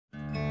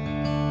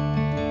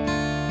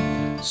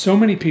So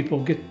many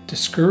people get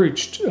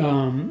discouraged,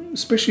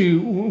 especially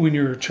when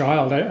you're a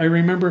child. I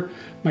remember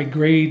my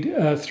grade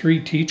 3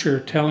 teacher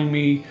telling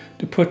me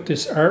to put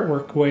this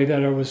artwork away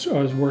that I was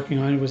working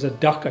on. It was a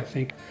duck, I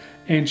think.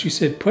 And she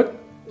said, put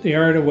the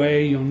art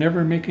away, you'll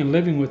never make a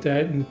living with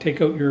that, and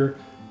take out your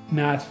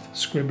math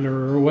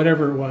scribbler or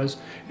whatever it was.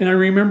 And I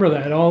remember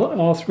that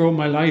all throughout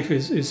my life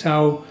is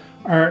how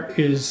art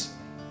is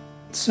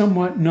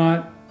somewhat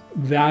not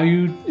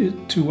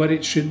valued to what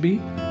it should be.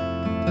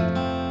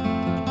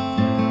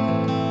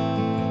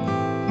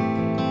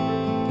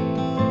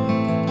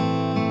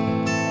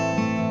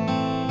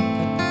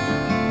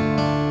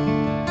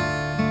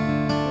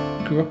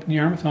 Grew up in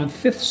Yarmouth on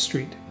 5th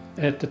Street.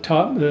 At the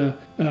top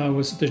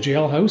was the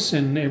jailhouse,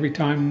 and every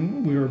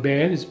time we were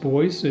bad as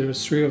boys, there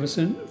was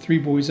 3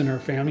 boys in our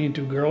family and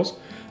 2 girls.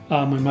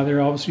 My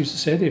mother always used to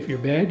say, if you're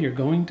bad, you're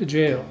going to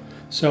jail.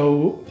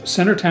 So,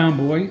 center town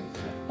boy,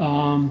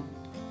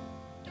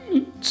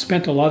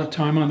 spent a lot of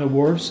time on the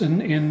wharves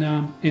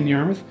in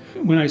Yarmouth.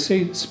 When I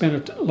say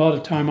spent a lot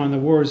of time on the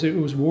wharves, it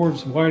was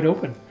wharves wide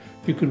open.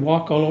 You could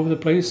walk all over the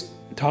place,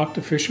 talk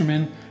to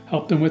fishermen,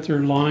 help them with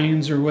their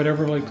lines or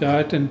whatever like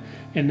that, and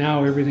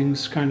now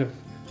everything's kind of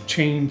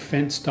chain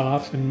fenced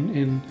off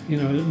and you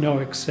know, no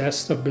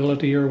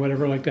accessibility or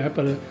whatever like that.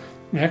 But I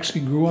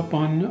actually grew up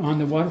on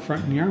the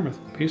waterfront in Yarmouth,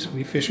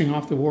 basically fishing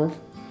off the wharf,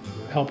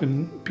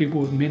 helping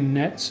people with min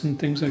nets and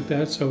things like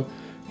that. So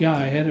yeah,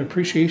 I had an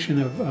appreciation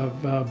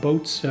of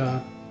boats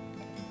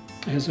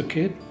as a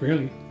kid,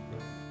 really.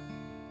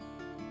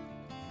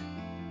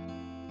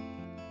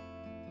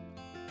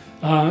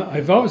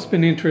 I've always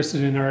been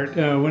interested in art.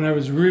 When I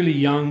was really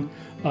young,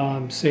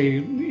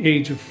 say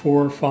age of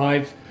 4 or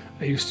 5,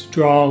 I used to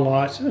draw a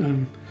lot.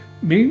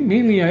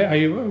 Mainly,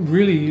 I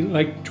really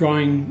liked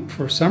drawing,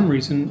 for some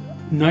reason,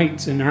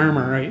 knights in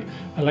armor.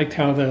 I liked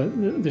how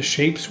the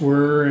shapes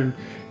were,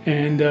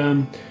 and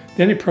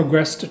then it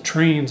progressed to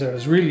trains. I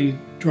was really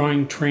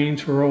drawing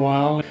trains for a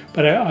while,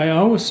 but I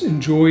always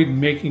enjoyed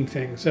making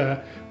things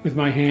with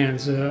my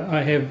hands.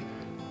 I have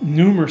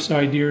numerous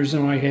ideas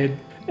in my head,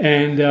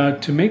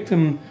 and to make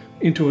them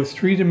into a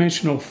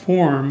 3-dimensional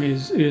form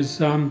is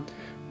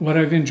what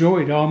I've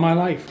enjoyed all my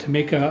life. To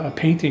make a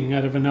painting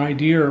out of an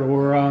idea,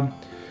 or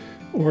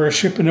a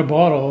ship in a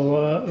bottle,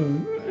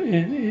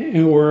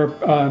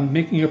 or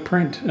making a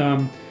print.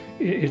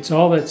 It's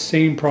all that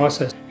same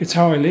process. It's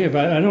how I live.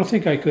 I don't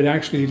think I could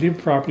actually live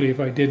properly if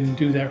I didn't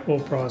do that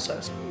whole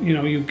process. You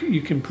know,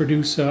 you can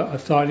produce a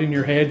thought in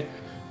your head.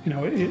 You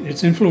know,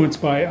 it's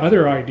influenced by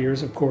other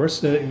ideas, of course,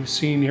 that you've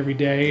seen every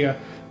day.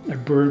 A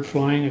bird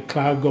flying, a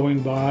cloud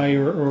going by,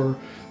 or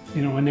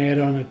you know, an ad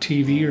on a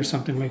TV or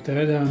something like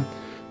that.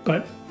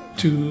 But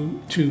to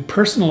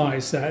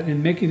personalize that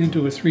and make it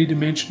into a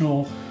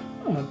 3-dimensional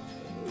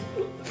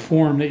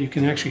form that you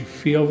can actually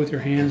feel with your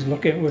hands,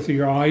 look at with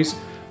your eyes,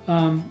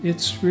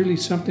 it's really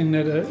something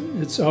that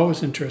it's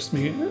always interested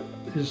me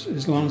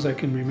as long as I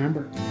can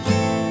remember.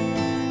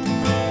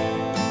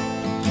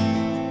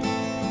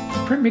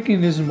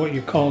 Printmaking isn't what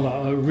you call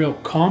a real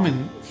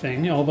common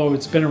thing, although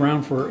it's been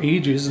around for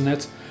ages, and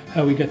that's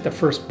how we get the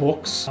first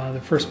books, the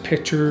first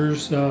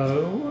pictures,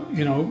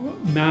 you know,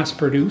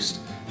 mass-produced.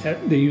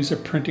 They use a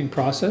printing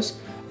process.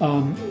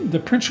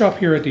 The print shop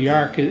here at the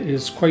Ark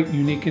is quite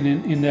unique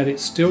in that it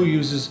still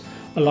uses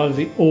a lot of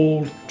the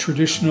old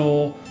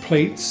traditional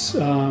plates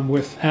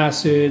with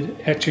acid,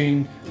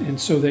 etching, and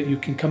so that you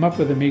can come up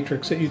with a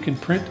matrix that you can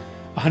print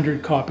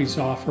 100 copies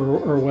off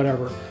or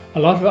whatever. A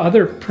lot of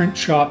other print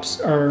shops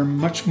are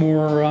much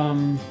more,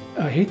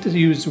 I hate to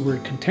use the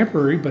word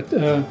contemporary, but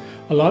a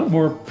lot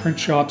more print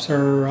shops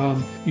are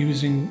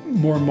using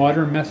more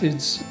modern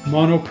methods,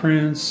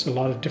 monoprints, a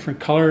lot of different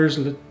colors,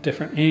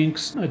 different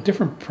inks, a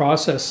different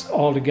process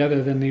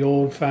altogether than the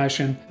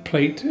old-fashioned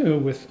plate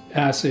with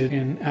acid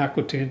and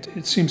aquatint.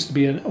 It seems to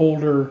be an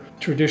older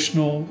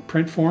traditional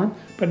print form,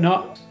 but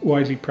not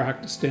widely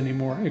practiced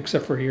anymore,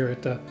 except for here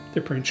at the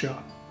print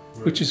shop,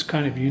 right, which is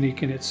kind of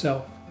unique in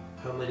itself.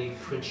 How many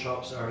print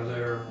shops are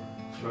there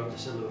throughout the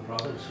centre of the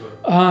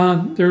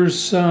province?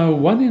 There's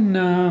one in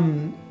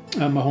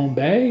Mahone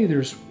Bay,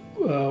 there's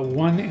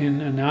one in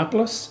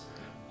Annapolis,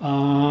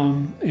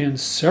 and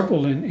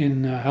several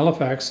in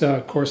Halifax.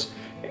 Of course,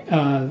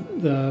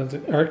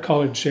 the art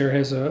college there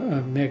has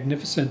a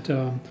magnificent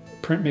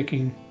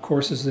printmaking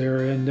courses there,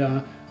 and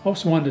I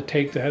also wanted to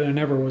take that. I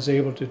never was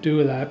able to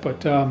do that,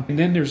 but and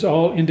then there's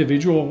all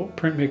individual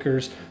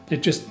printmakers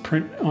that just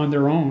print on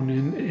their own,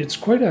 and it's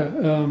quite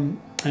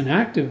an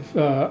active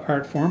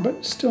art form,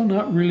 but still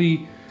not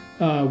really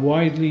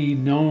widely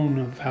known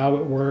of how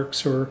it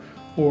works or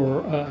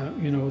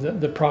you know,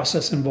 the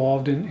process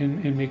involved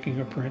in making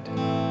a print.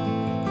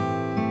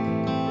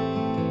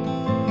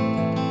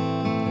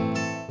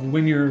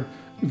 When you're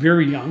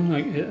very young,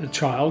 like a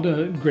child,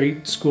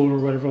 grade school or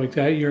whatever like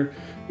that,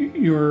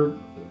 you're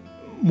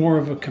more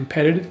of a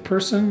competitive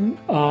person.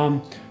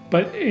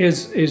 But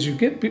as you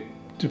get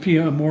to be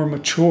a more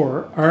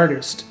mature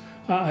artist,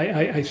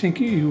 I think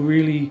you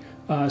really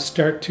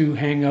start to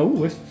hang out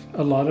with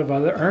a lot of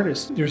other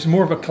artists. There's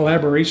more of a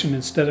collaboration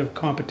instead of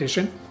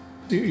competition.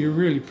 You're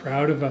really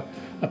proud of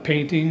a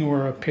painting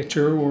or a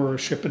picture or a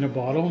ship in a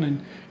bottle,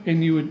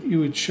 and you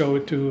would show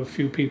it to a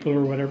few people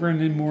or whatever, and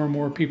then more and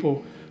more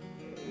people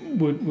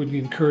would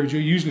encourage you,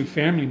 usually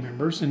family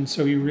members, and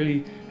so you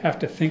really have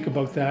to think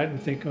about that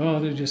and think, oh,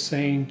 they're just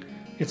saying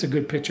it's a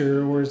good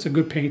picture or it's a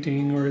good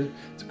painting or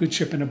it's a good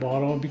ship in a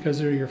bottle because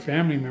they're your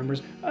family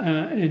members.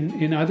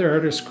 And other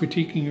artists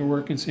critiquing your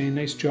work and saying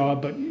nice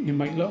job, but you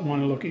might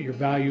want to look at your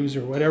values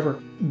or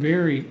whatever.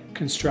 Very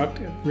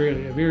constructive,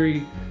 really, a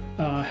very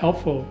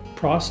helpful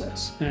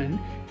process. And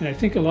I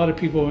think a lot of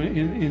people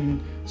in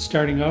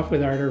starting off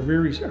with art are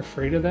very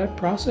afraid of that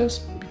process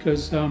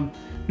because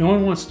no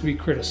one wants to be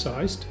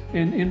criticized,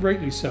 and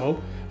rightly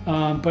so.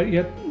 But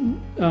yet,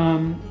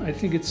 I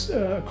think it's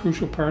a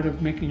crucial part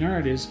of making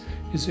art is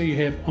that you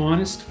have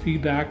honest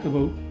feedback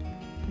about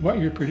what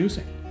you're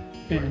producing.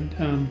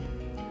 And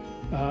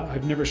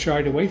I've never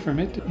shied away from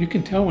it. You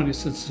can tell when it's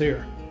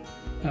sincere.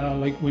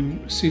 Like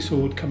when Cecil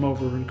would come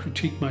over and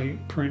critique my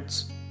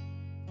prints.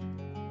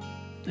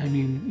 I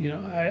mean, you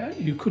know,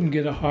 you couldn't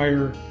get a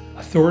higher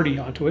authority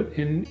onto it,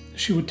 and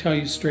she would tell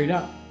you straight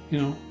up, you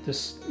know,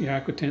 this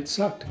aquatint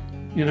sucked,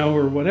 you know,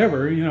 or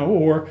whatever, you know,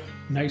 or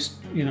nice,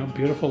 you know,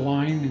 beautiful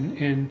line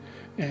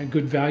and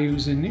good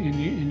values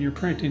in your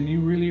print, and you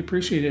really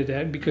appreciated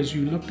that because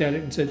you looked at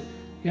it and said,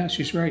 yeah,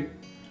 she's right.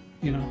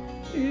 You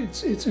know,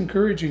 it's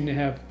encouraging to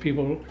have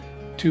people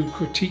to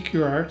critique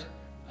your art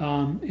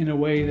in a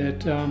way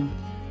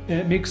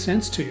that makes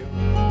sense to you.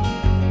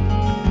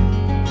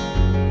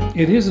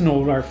 It is an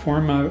old art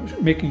form.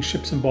 Making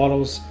ships and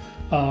bottles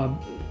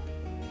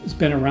has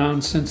been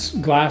around since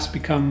glass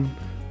become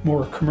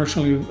more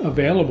commercially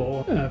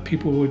available.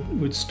 People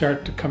would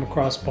start to come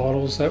across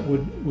bottles that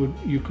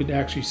you could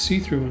actually see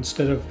through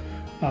instead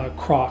of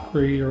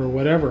crockery or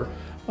whatever.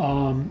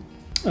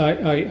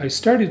 I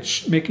started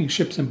making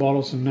ships and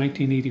bottles in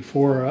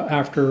 1984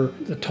 after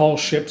the tall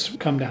ships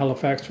come to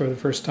Halifax for the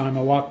first time.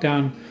 I walked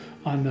down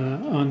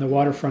on the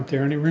waterfront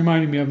there, and it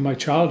reminded me of my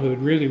childhood,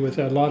 really, with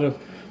a lot of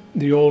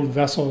the old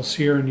vessels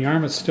here in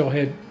Yarmouth still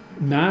had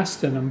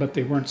masts in them, but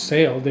they weren't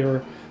sailed. They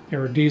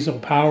were diesel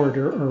powered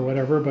or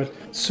whatever, but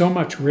so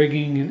much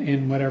rigging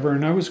and whatever.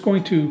 And I was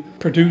going to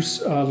produce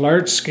a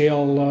large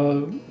scale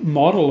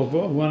model of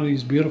one of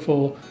these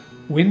beautiful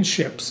wind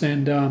ships.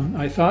 And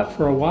I thought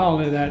for a while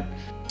that,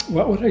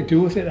 what would I do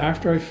with it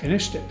after I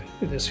finished it?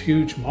 This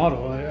huge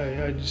model.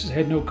 I just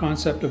had no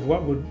concept of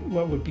what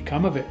would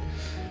become of it.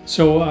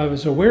 So I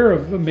was aware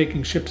of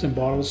making ships and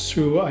bottles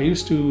through, I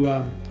used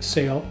to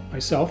sail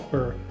myself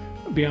or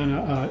be on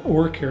an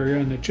ore carrier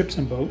on the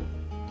gypsum boat.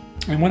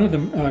 And one of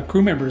the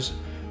crew members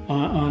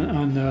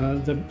on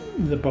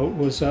the boat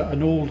was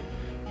an old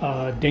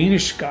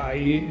Danish guy.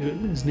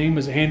 His name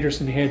was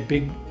Anderson. He had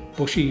big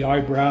bushy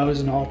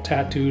eyebrows and all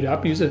tattooed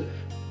up. He was a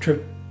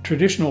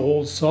traditional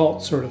old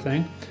salt sort of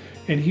thing.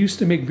 And he used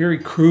to make very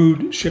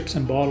crude ships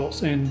and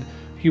bottles, and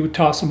he would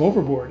toss them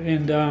overboard.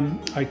 And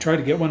I tried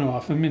to get one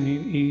off him, and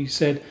he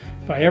said,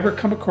 if I ever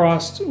come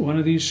across one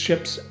of these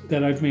ships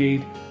that I've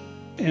made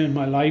in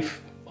my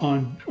life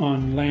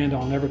on land,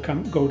 I'll never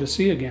go to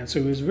sea again.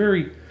 So he was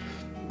very,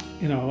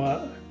 you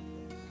know,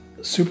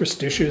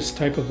 superstitious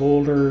type of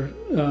older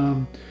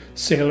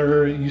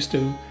sailor. We used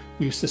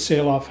to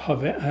sail off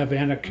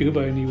Havana, Cuba,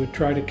 and he would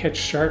try to catch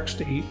sharks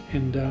to eat.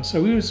 And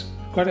so he was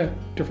quite a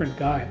different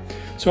guy.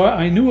 So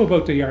I knew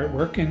about the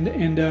artwork,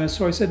 and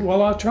so I said,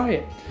 well, I'll try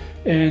it.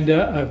 And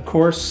of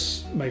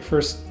course, my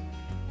first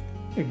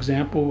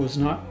example was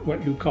not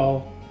what you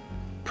call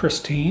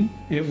pristine.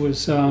 It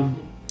was,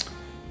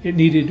 it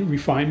needed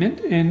refinement,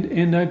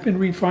 and I've been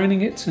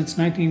refining it since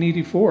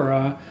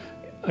 1984.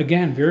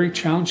 Again, very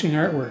challenging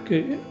artwork,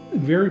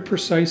 very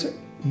precise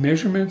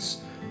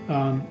measurements.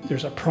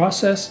 There's a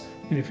process,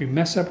 and if you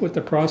mess up with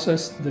the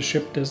process, the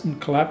ship doesn't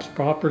collapse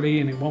properly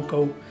and it won't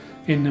go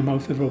in the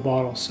mouth of a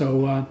bottle.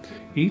 So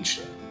each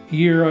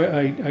year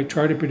I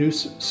try to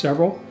produce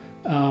several.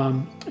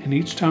 And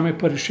each time I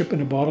put a ship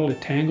in a bottle,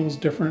 it tangles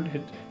different.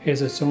 It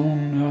has its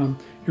own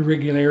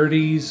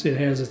irregularities. It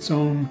has its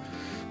own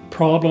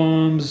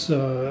problems.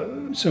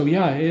 So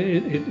yeah,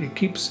 it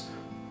keeps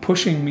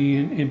pushing me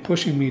and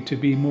pushing me to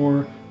be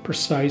more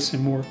precise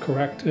and more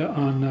correct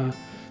on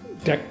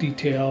deck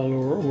detail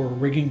or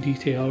rigging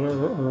detail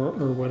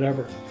or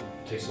whatever.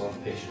 It takes a lot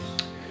of patience.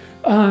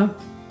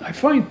 I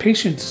find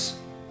patience,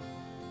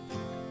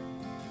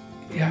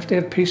 you have to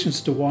have patience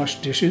to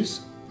wash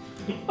dishes.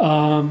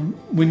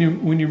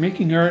 When you're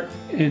making art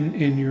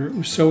and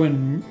you're so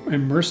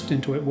immersed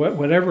into it,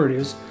 whatever it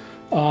is,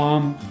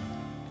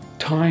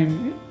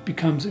 time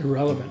becomes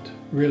irrelevant.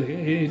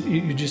 Really,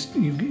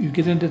 you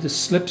get into the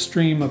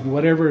slipstream of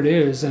whatever it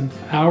is, and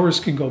hours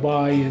can go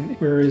by. And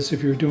whereas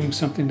if you're doing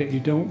something that you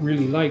don't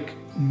really like,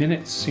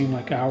 minutes seem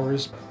like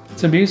hours.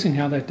 It's amazing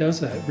how that does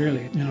that.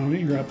 Really, you know,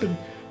 you're up at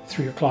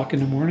 3 o'clock in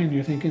the morning, and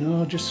you're thinking,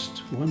 oh, just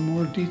one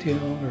more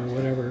detail or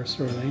whatever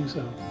sort of thing.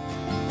 So.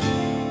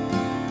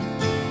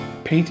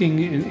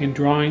 Painting and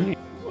drawing,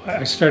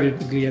 I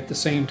started at the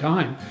same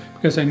time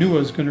because I knew I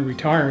was going to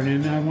retire,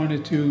 and I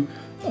wanted to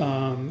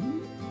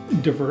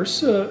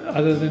diverse,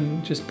 other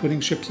than just putting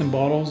ships and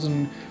bottles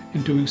and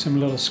doing some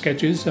little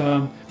sketches.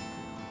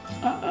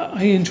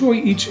 I enjoy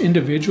each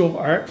individual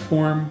art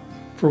form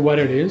for what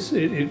it is,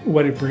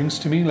 what it brings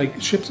to me.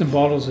 Like ships and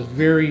bottles is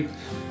very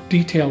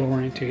detail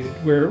orientated,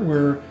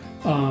 where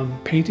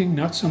painting,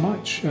 not so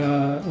much.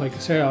 Like I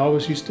say, I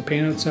always used to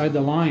paint outside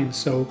the lines,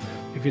 so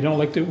if you don't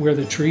like where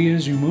the tree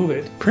is, you move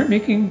it.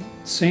 Printmaking,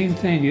 same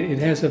thing. It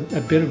has a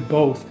bit of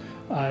both.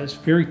 It's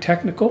very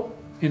technical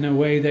in a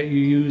way that you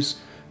use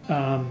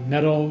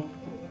metal,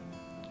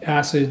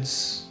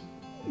 acids,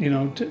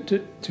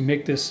 to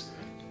make this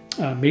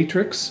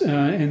matrix,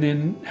 and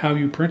then how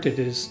you print it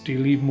is, do you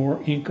leave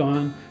more ink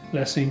on,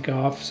 less ink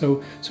off?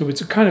 So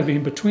it's a kind of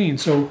in between.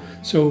 So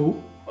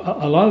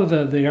a lot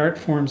of the art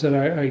forms that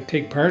I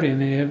take part in,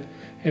 they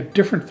have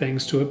different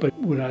things to it, but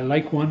would I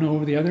like one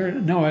over the other?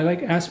 No, I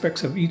like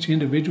aspects of each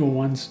individual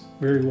ones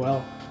very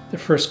well. The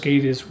first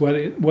gate is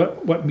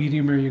what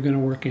medium are you going to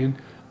work in,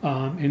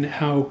 and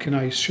how can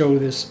I show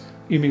this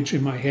image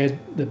in my head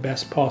the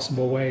best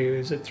possible way?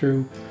 Is it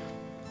through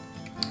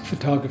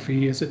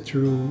photography? Is it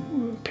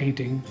through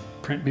painting,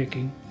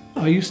 printmaking?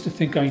 I used to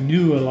think I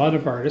knew a lot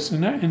of artists,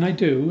 and I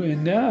do,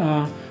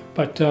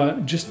 but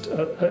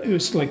it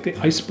was like the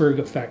iceberg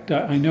effect.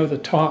 I know the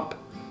top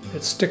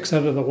that sticks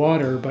out of the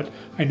water, but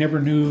I never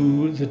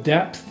knew the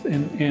depth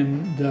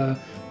and the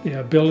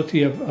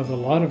ability of a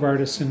lot of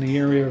artists in the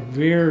area.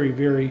 Very,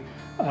 very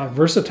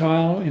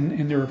versatile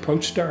in their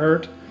approach to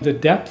art. The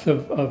depth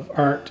of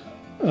art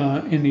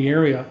in the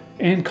area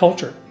and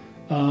culture,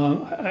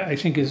 I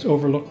think, is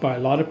overlooked by a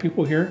lot of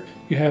people here.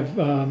 You have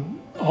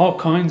all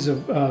kinds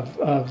of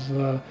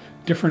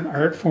different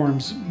art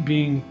forms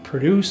being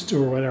produced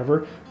or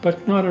whatever,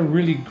 but not a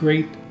really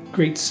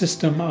great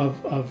system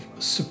of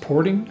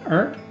supporting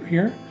art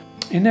here,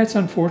 and that's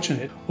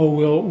unfortunate.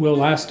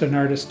 We'll ask an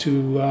artist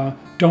to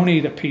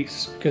donate a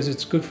piece because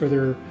it's good for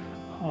their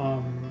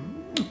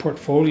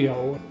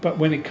portfolio, but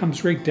when it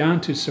comes right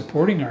down to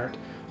supporting art,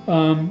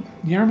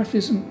 Yarmouth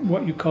isn't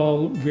what you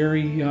call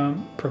very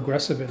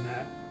progressive in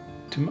that,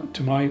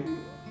 to my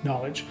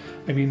knowledge.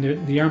 I mean,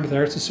 the Yarmouth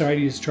Art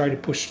Society has tried to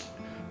push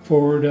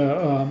forward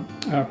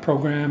a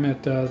program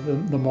at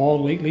the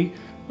mall lately,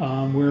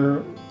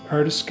 where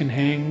artists can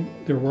hang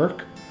their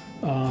work.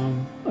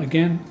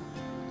 Again,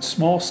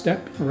 small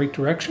step in the right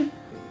direction.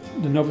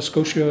 The Nova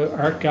Scotia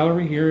Art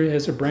Gallery here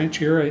has a branch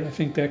here. I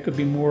think that could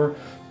be more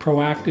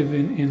proactive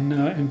in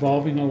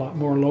involving a lot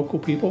more local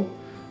people.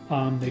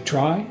 They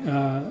try,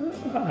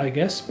 I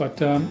guess,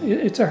 but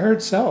it's a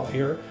hard sell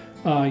here.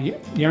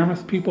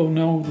 Yarmouth people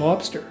know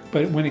lobster,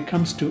 but when it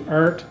comes to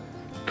art,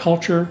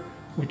 culture,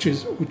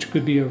 which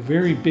could be a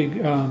very big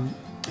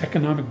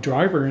economic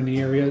driver in the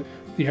area,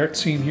 the art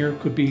scene here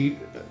could be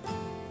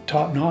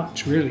top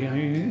notch, really. I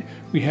mean,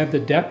 we have the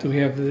depth, we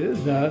have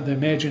the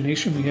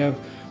imagination, we have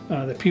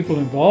the people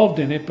involved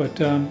in it, but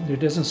there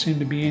doesn't seem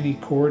to be any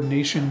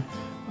coordination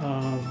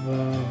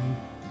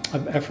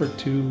of effort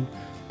to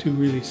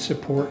really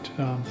support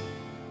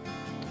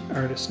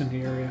artists in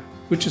the area,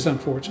 which is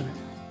unfortunate.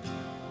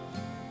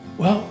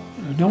 Well,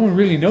 no one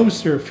really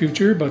knows their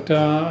future, but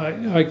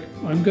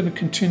I'm going to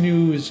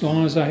continue as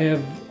long as I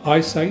have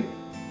eyesight,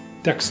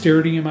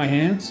 dexterity in my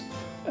hands.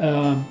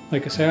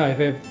 Like I say, I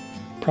have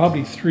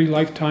probably 3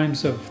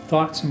 lifetimes of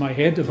thoughts in my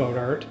head about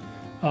art.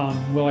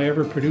 Will I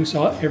ever produce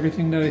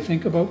everything that I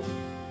think about?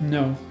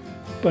 No,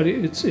 but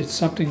it's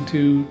something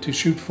to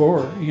shoot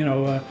for,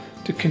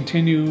 to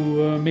continue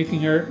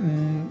making art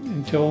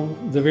until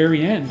the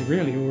very end,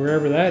 really,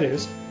 wherever that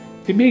is.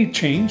 It may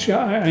change.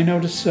 I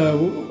notice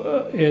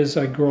as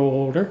I grow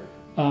older,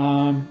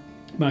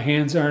 my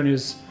hands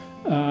aren't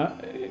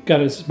got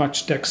as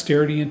much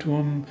dexterity into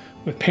them.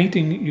 With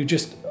painting, you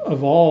just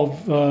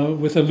evolve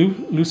with a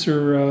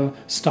looser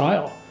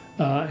style.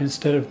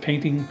 Instead of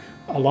painting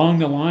along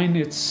the line,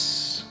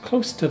 it's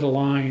close to the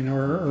line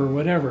or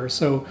whatever.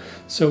 So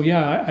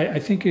yeah, I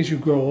think as you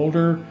grow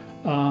older,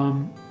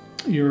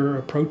 your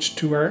approach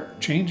to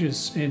art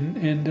changes,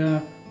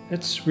 and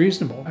it's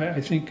reasonable. I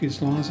think as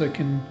long as I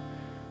can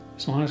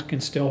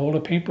still hold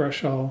a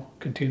paintbrush, I'll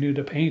continue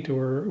to paint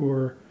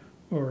or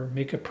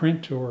make a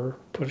print or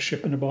put a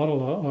ship in a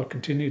bottle. I'll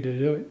continue to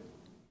do it.